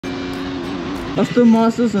कस्तो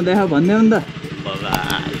महसुस हुँदैछ भन्दै हो नि त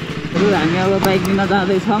हामी अब बाइक लिन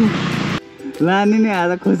जाँदैछौँ लाने नि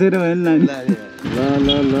आज खोजेर भयो नि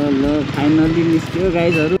लाने ल फाइनली निस्क्यो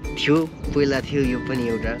गाइजहरू थियो पहिला थियो यो पनि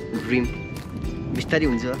एउटा ड्रिम बिस्तारै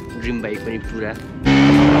हुन्छ ड्रिम बाइक पनि पुरा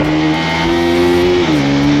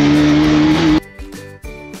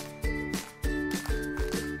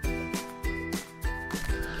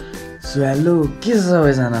सो हेलो के छ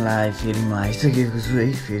सबैजनालाई फेरि म आइसकेको छु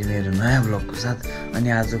है फेरि मेरो नयाँ भ्लगको साथ अनि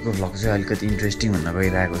आजको भ्लग चाहिँ अलिकति इन्ट्रेस्टिङ हुन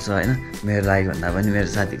गइरहेको छ होइन मेरो लागि भन्दा पनि मेरो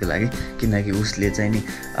साथीको लागि किनकि उसले चाहिँ नि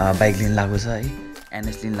बाइक लिन लागेको छ है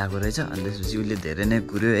NS लिन लागेको रहेछ अनि त्यसपछि उसले धेरै नै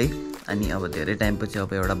कुर्यो है अनि अब धेरै टाइमपछि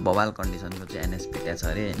अब एउटा बवाल कन्डिसनको चाहिँ NS भेटेको छ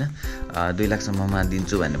अरे होइन 2 लाखसम्ममा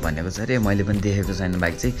दिन्छु भनेको छ अरे मैले पनि देखेको छैन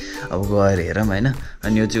बाइक चाहिँ अब गएर हेरौँ होइन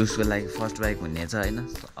अनि यो चाहिँ उसको लागि फर्स्ट बाइक हुने छ होइन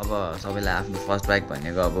अब सबैलाई आफ्नो फर्स्ट बाइक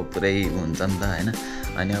भनेको अब पुरै हुन्छ नि त होइन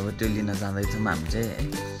अनि अब त्यो लिन जाँदैछौँ हामी चाहिँ है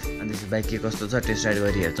अनि त्यसपछि बाइक के कस्तो छ टेस्ट राइड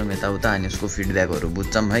गरी हेर्छौँ यताउता अनि उसको फिडब्याकहरू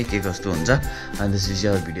बुझ्छौँ है के कस्तो हुन्छ अनि त्यसपछि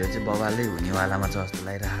अब भिडियो चाहिँ बवालै हुनेवालामा छ जस्तो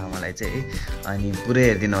लागिरहेको मलाई चाहिँ है अनि पुरै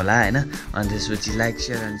हेरिदिनु होला होइन अनि त्यसपछि लाइक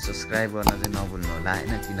सेयर अनि सब्सक्राइब गर्न चाहिँ नभुल्नु होला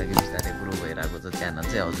होइन किनकि बिस्तारै ग्रो भइरहेको छ च्यानल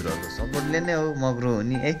चाहिँ हजुरहरूको सपोर्टले नै हो म ग्रो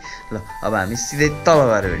हुने है ल अब हामी सिधै तल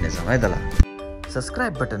गएर हिँड्नेछौँ है त ल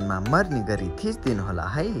सब्सक्राइब बटनमा मर्ने गरी थिचिदिनु होला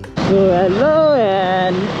है so hello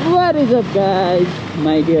and what is up guys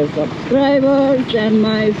my dear subscribers and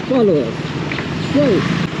my followers so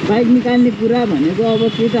bike निकाल्ने कुरा भनेको अब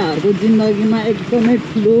केटाहरूको जिन्दगीमा एकदमै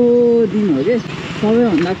ठुलो दिन हो कि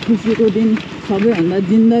सबैभन्दा खुसीको दिन सबैभन्दा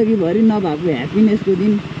जिन्दगीभरि नभएको ह्याप्पिनेसको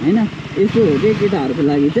दिन होइन यस्तो हो कि केटाहरूको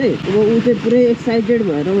लागि चाहिँ अब ऊ चाहिँ पुरै एक्साइटेड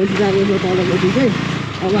भएर बसिरहेको छ तलपट्टि चाहिँ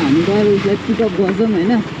अब हामी गएर उसलाई पिकअप गर्छौँ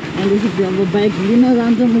होइन अनि त्यसपछि अब बाइक लिन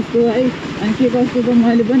जान्छौँ उसको है अनि के कस्तो त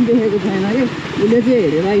मैले पनि देखेको छैन कि उसले चाहिँ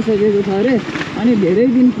हेरेर आइसकेको छ अरे अनि धेरै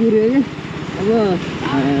दिन कुर्यो कि अब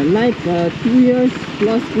लाइक 2 इयर्स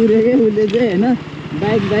प्लस कुर्यो कि उसले चाहिँ होइन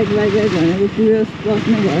बाइक भनेको 2 इयर्स प्लस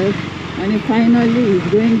नै भयो अनि finally is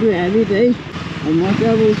going to have it है म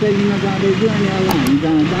चाहिँ अब उसलाई लिन जाँदैछु अनि अब हामी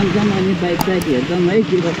जान्छौँ अनि बाइक हेर्छौँ है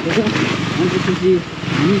के कस्तो छ अनि त्यसपछि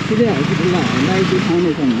हामी सिधै हस्पिटललाई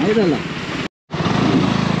देखाउनेछौँ है त ल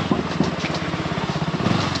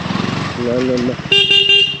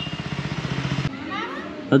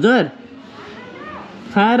हजुर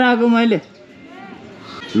फायर आएको मैले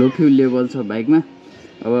लो फ्युल लेभल छ बाइकमा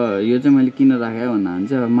अब यो चाहिँ मैले किन राखेँ भन्दा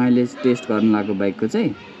चाहिँ अब माइलेज टेस्ट गर्न लागेको बाइकको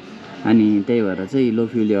चाहिँ अनि त्यही भएर चाहिँ लो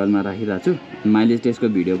फ्युल लेभलमा राखिरहेको छु माइलेज टेस्टको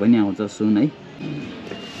भिडियो पनि आउँछ सुन है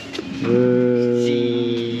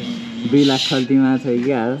 2 लाख खल्तीमा छ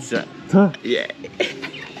क्या छ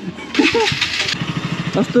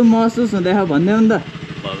कस्तो महसुस हुँदैछ भन्दै हो नि त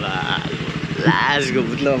लाजको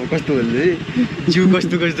मतलब अब कस्तो भन्दै जिउ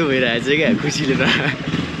कस्तो भइरहेछ क्या खुसीले त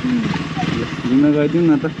लिन गइदिउँ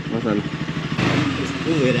न त बसल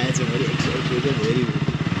कस्तो भइरहेछ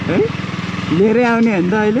है लिएरै आउने हो नि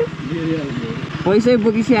त अहिले पैसै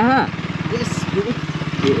बोकिस्या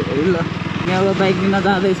ल यहाँ अब बाइक लिन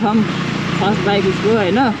जाँदैछौँ फर्स्ट बाइक उसको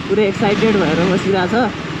होइन पुरै एक्साइटेड भएर बसिरहेछ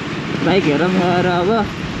बाइक हेरौँ गएर अब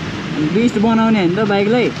बिस्ट बनाउने हो नि त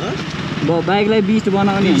बाइकलाई बिस्ट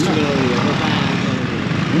बनाउने होइन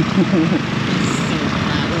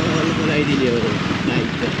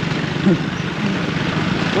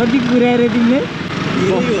कति कुराएर तिमीले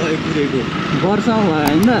वर्ष भयो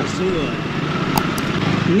होइन त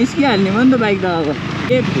निस्किहाल्ने भयो नि त बाइक त अब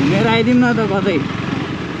घुमेर आइदिउँ न त कतै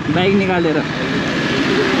बाइक निकालेर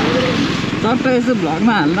चट्ट यसो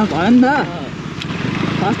भ्लगमा हाल्न भयो नि त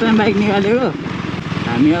फर्स्ट टाइम बाइक निकालेको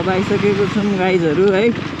हामी अब आइसकेको छौँ गाइजहरू है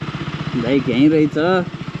बाइक यहीँ रहेछ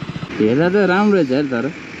हेर्दा त राम्रो रहेछ अरे तर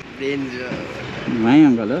भाइ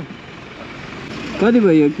अङ्कल हो कति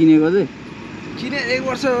भयो यो किनेको चाहिँ 1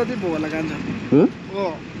 वर्ष जति भयो होला कान्छ हो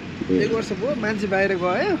 1 वर्ष भयो मान्छे बाहिर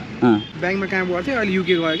गयो ब्याङ्कमा काम गर्थ्यो अहिले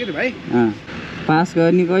युके गयो कि भाइ पास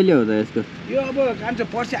गर्ने कहिले हो त यसको यो अब कान्छ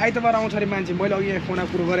पर्सि आइतबार आउँछ अरे मान्छे मैले अघि यहाँ फोनमा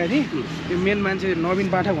कुरो गरेको थिएँ त्यो मेन मान्छे नवीन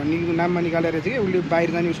पाठक भन्ने नाममा निकालेर थियो कि उसले बाहिर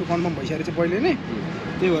जाने उसको कन्फर्म भइसकेको छ पहिले नै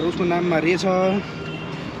त्यही भएर उसको नाममा रहेछ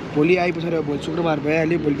भोलि आइपुग्छ अरे भोलि शुक्रबार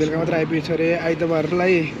भइहाल्यो भोलि बेलुका मात्र आइपुग्छ अरे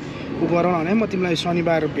आइतबारलाई उ गराउन भने म तिमीलाई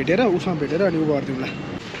शनिबार भेटेर उसँग भेटेर अनि उ गरिदिउँला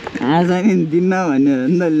आज नि दिन्न भन्यो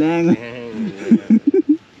भने त ल्याङ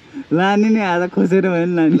लाने नि आज खोजेर भयो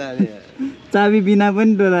नि लाने चाबी बिना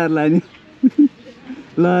पनि डोलाएर लाने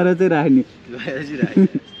लएर चाहिँ राख्ने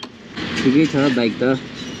ठिकै छ बाइक त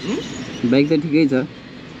ठिकै छ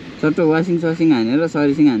चट्ट वासिङ ससिङ हानेर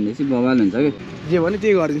सर्भिसिङ हान्दैछ बवाल हुन्छ कि जे भने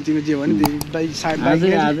त्यही गरिदिन्छु तिमी जे भने त्यही बाइक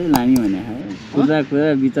आजै लाने भने कुरा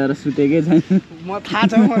बिचरा सुतेकै छैन म थाहा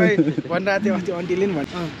छ मलाई भनिरहेको थियो अस्ति आन्टीले नि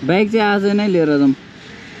भन्छ बाइक चाहिँ आज नै लिएर जाउँ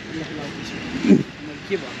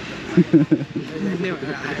के भन्नु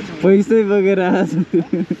पैसै बोकेर आएको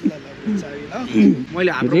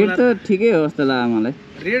मैले रेट त ठिकै हो जस्तो लाग्यो मलाई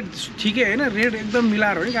रेट ठिकै होइन रेट एकदम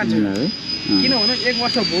मिलाएर हो नि कान्छे किनभने 1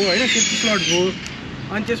 वर्ष भयो होइन 30 स्लट भयो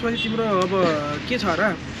अनि त्यसपछि तिम्रो अब के छ र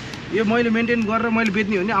यो मैले मेन्टेन गरेर मैले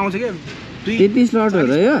बेच्ने हो भने आउँछ क्या 30 स्लट हो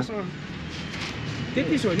र यो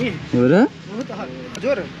 33 हो नि हो र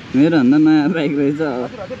हजुर मेरो भन्दा नयाँ बाइक रहेछ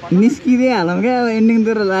निस्किँदै हालौँ क्या अब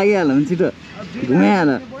एन्डिङतिर लागिहालौँ छिटो घुमाइहाल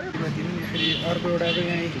अर्को एउटा त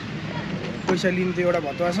यहाँ पैसा लिनु त्यो एउटा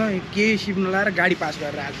भत्वा छ केही सिप्नु लाएर गाडी पास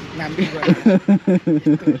गरेर आएको नाम पनि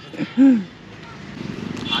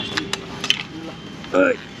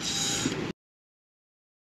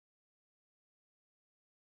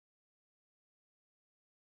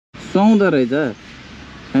सुहाउँदो रहेछ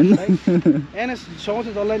एनएस सुहाउँछ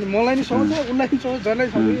जसलाई नि मलाई नि सुहाउँछ उसलाई नि सुहाउँछ जसलाई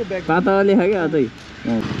सुहाउँछ यो ब्याग पाताले खायो क्या अझै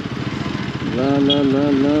ल ल ल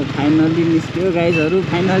ल फाइनल्ली निस्क्यो गाइजहरू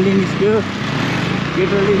फाइनल्ली निस्क्यो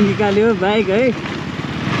केटोले निकाल्यो बाइक है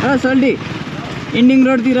सल्टी इन्डिङ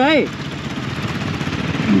रोडतिर है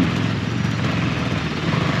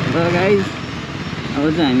र गाइज अब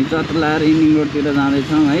चाहिँ हामी चत्र लाएर इन्डिङ रोडतिर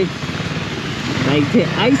जाँदैछौँ है बाइक चाहिँ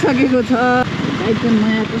आइसकेको छ बाइक चाहिँ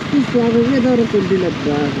नयाँ कस्तो स्वागत के तर सल्टीलाई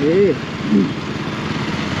बाफ्रे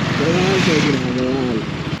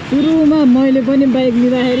सुरुमा मैले पनि बाइक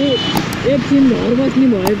लिँदाखेरि एकछिन घर बस्ने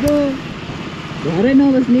भएको घरै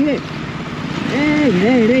नबस्ने के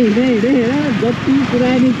हिँडे जति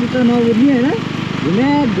पुरानी चित्त नबुझ्ने होइन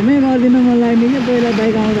घुमै गरिदिन मन लाग्ने क्या पहिला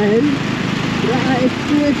बाइक आउँदाखेरि पुरा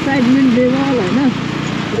यस्तो एक्साइटमेन्ट लेभल होइन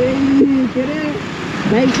के अरे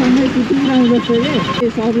बाइकसँगै कुटिरहनु जस्तो के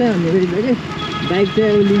सबलाई भन्ने रहेछ कि बाइक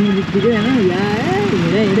चाहिँ अब लिनु बित्तिकै होइन या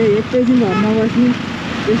हिँडे एकैछिन घर नबस्ने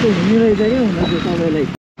त्यस्तो हुने रहेछ क्या हुन चाहिँ सबैलाई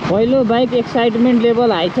पहिलो बाइक एक्साइटमेन्ट लेभल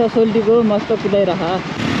हाई छ सोल्टीको मस्त कुदाइरह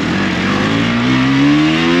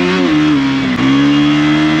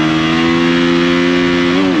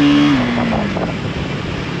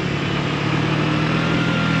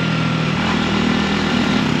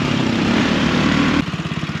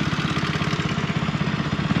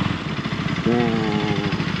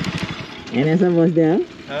हेर्नेछ बस्दै हो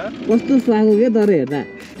कस्तो स्वागत के तर हेर्दा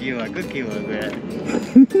के भएको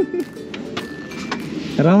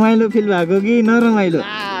रमाइलो फिल भएको कि नरमाइलो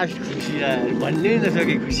खुसी भन्नै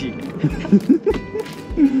नसके खुसी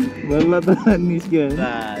बल्ल त निस्क्यो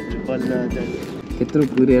बल्ल त्यत्रो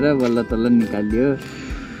कुरेर बल्ल तल्ल निकालियो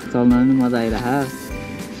चल्न पनि मजा आइरह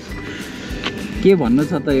के भन्नु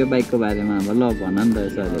छ त यो बाइकको बारेमा अब ल भन नि त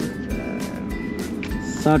यसो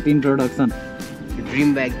सर्ट इन्ट्रोडक्सन ड्रिम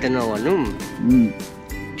बाइक त नभनौँ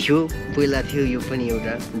थियो पहिला थियो यो पनि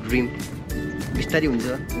एउटा ड्रिम बिस्तारै हुन्छ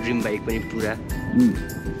ड्रिम बाइक पनि पुरा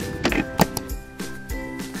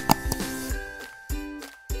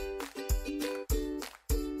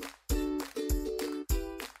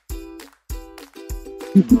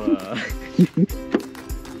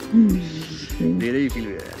धेरै फिल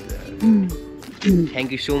भइरहेको थ्याङ्क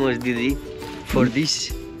यू सो मच दिदी फर दिस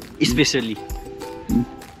स्पेसली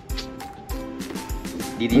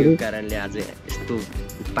दिदीको कारणले आज यस्तो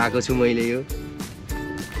पाएको छु मैले यो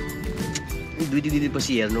 2-3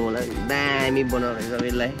 दिनपछि हेर्नु होला दामी बनाउने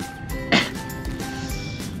सबैलाई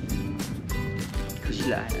खुसी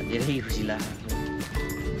लाग्यो धेरै खुसी लाग्यो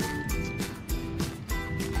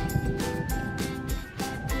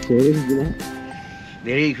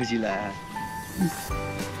धेरै खुसी लाग्यो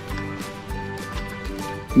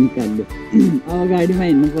निकाल्यो अब गाडीमा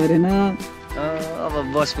हिँड्नु परेन अब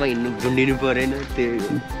बसमा हिँड्नु ढुन्डिनु परेन त्यो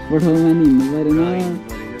पठाउमा नि हिँड्नु परेन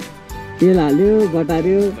तेल हाल्यो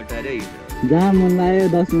बटार्यो जहाँ मन लाग्यो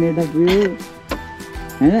 10 मिनटमा पुग्यो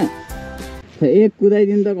होइन एक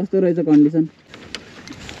कुदाइदिनु त कस्तो रहेछ कन्डिसन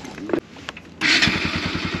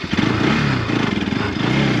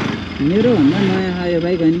मेरो भन्दा नयाँ आयो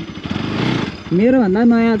बाइक होइन मेरो भन्दा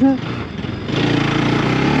नयाँ छ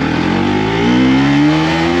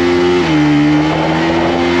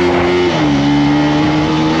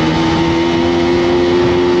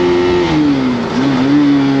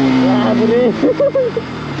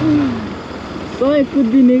सबै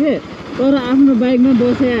कुदिने के तर आफ्नो बाइकमा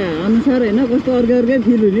बसे अनुसार होइन कस्तो अर्कै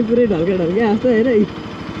फिल हुने पुरै ढल्के जस्तो हेर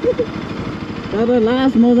तर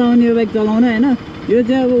लास्ट मजा आउने यो बाइक चलाउन होइन यो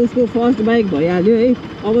चाहिँ अब उसको फर्स्ट बाइक भइहाल्यो है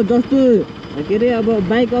अब जस्तो के अरे अब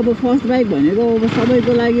बाइक अब फर्स्ट बाइक भनेको अब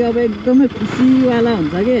सबैको लागि अब एकदमै खुसीवाला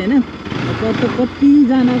हुन्छ कि होइन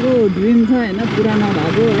कतिजनाको ड्रिम छ होइन पुरा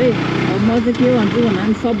नभएको है अब म चाहिँ के भन्छु भन्दा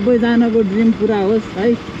सबैजनाको ड्रिम पुरा होस् है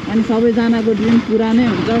अनि सबैजनाको ड्रिम पुरा नै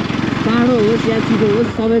हुन्छ टाढो होस् या छिटो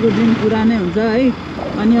होस् सबैको ड्रिम पुरा नै हुन्छ है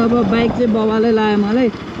अनि अब बाइक चाहिँ बबाले लाग्यो मलाई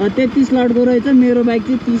 33 लटको रहेछ मेरो बाइक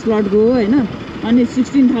चाहिँ 30 लटको हो होइन अनि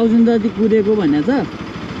 16,000 जति कुदेको भनेको छ।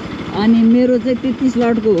 अनि मेरो चाहिँ 33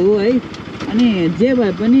 लटको हो है। अनि जे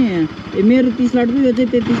भए पनि मेरो 30 लटको यो चाहिँ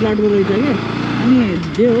 33 लटको रहेछ क्या। अनि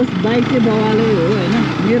जे होस् बाइक चाहिँ बवालै हो होइन।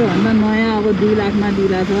 मेरोभन्दा नयाँ अब 2 लाखमा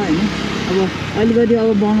दिइरहेको छ होइन। अब अलिकति अब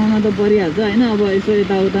बनाउन त परिहाल्छ होइन। अब यसो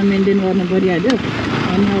यताउता मेन्टेन गर्न परिहाल्यो।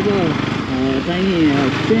 अनि अब चाहिँ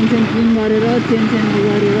चेन क्लिन गरेर चेन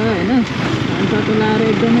गरेर होइन। अनि टक्क लाएर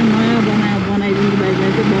एकदमै नयाँ बनाइदिनु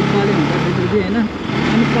बाइकलाई चाहिँ बब्बाले हुन्छ त्यसपछि होइन।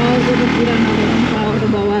 अनि पावरको त कुरा नगरौँ, पावर त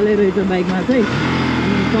बवालै रहेछ बाइकमा चाहिँ।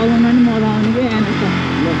 अनि चलाउन पनि मजा आउने कि NS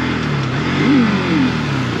ल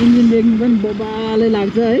इन्जिन ब्रेकिङ पनि बबालै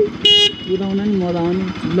लाग्छ है, कुदाउन पनि मजा आउने।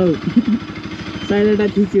 ल साइलेन्ट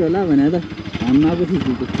थिच्यो होला भने त हाममा पो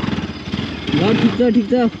थिच्यो। ल ठिक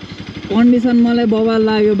छ कन्डिसन मलाई बबाल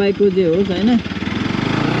लाग्यो बाइकको जे होस् होइन।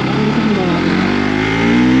 कन्डिसन बबाल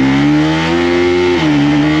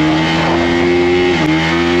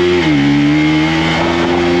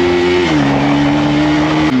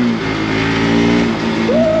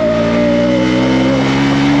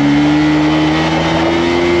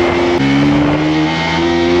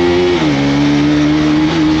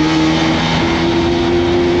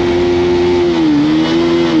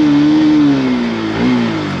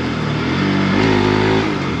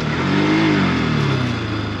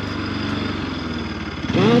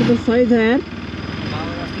सही छ यार।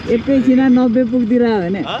 एकैछिन 90 पुग्दिरा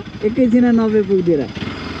होइन, एकैछिन 90 पुग्दिरा।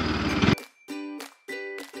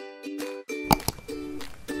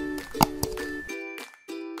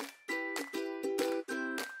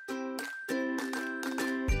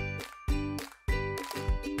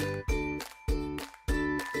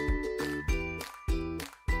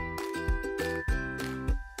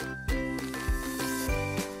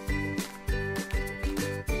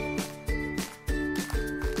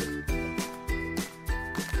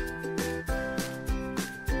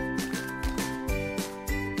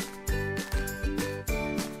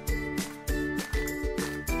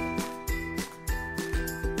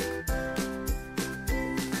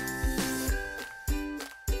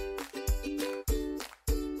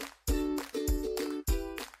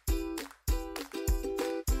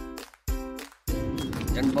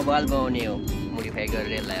 झन् बबाल बनाउने हो मोडिफाई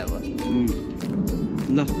गरेर यसलाई अब।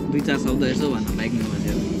 ल 2-4 शब्द यसो भन्न बाइकमा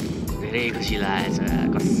भन्यो। धेरै खुसी लागेछ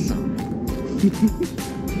कसम।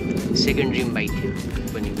 सेकेन्ड ड्रिम बाइक थियो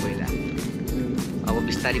पनि पहिला। अब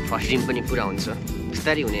बिस्तारै फर्स्ट ड्रिम पनि पुरा हुन्छ,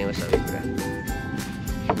 बिस्तारै हुने हो सबै कुरा।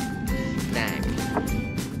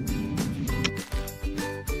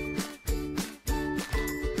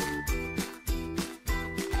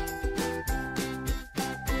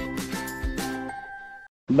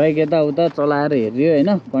 बाइक यताउता चलाएर हेरियो होइन,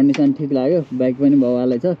 कन्डिसन ठिक लाग्यो। बाइक पनि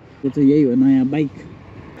बवालै छ। यो चाहिँ यही हो नयाँ बाइक।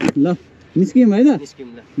 ल निस्क्यौँ है त।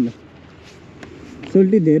 ल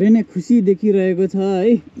सोल्टी धेरै नै खुसी देखिरहेको छ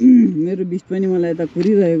है। मेरो बिस्ट पनि मलाई यता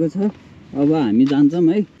कुरिरहेको छ। अब हामी जान्छौँ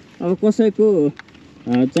है। अब कसैको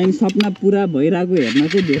चाहिँ सपना पुरा भइरहेको हेर्न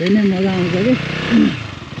चाहिँ धेरै नै मजा आउँछ कि।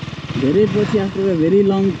 धेरै पछि आफ्टर भेरी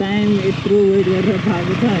लङ टाइम यत्रो वेट गरेर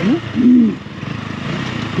पाएको छ होइन।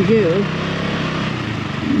 ठिकै हो।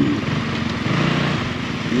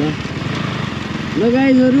 ल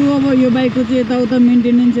गाइजहरू अब यो बाइकको चाहिँ यताउता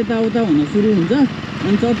मेन्टेनेन्स यताउता हुन सुरु हुन्छ।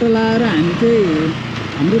 अनि चट्ट लाएर हामी चाहिँ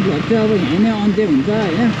हाम्रो भ्लग चाहिँ अब यहीँ नै अन्त्य हुन्छ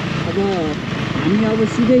होइन। अब हामी अब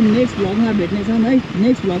सिधै नेक्स्ट भ्लगमा भेट्नेछौँ है।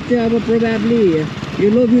 नेक्स्ट भ्लग चाहिँ अब प्रोबेबली यो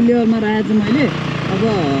लो भ्यू लेभलमा राखेको छु मैले। अब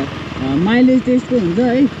माइलेज टेस्टको हुन्छ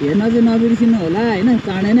है, हेर्न चाहिँ नबिर्सिनु होला होइन।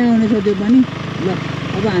 चाँडै नै आउनेछ त्यो पनि। ल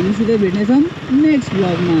अब हामी सिधै भेट्नेछौँ नेक्स्ट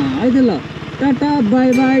भ्लगमा है त। ल टाटा बाई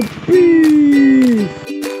बाई पिस।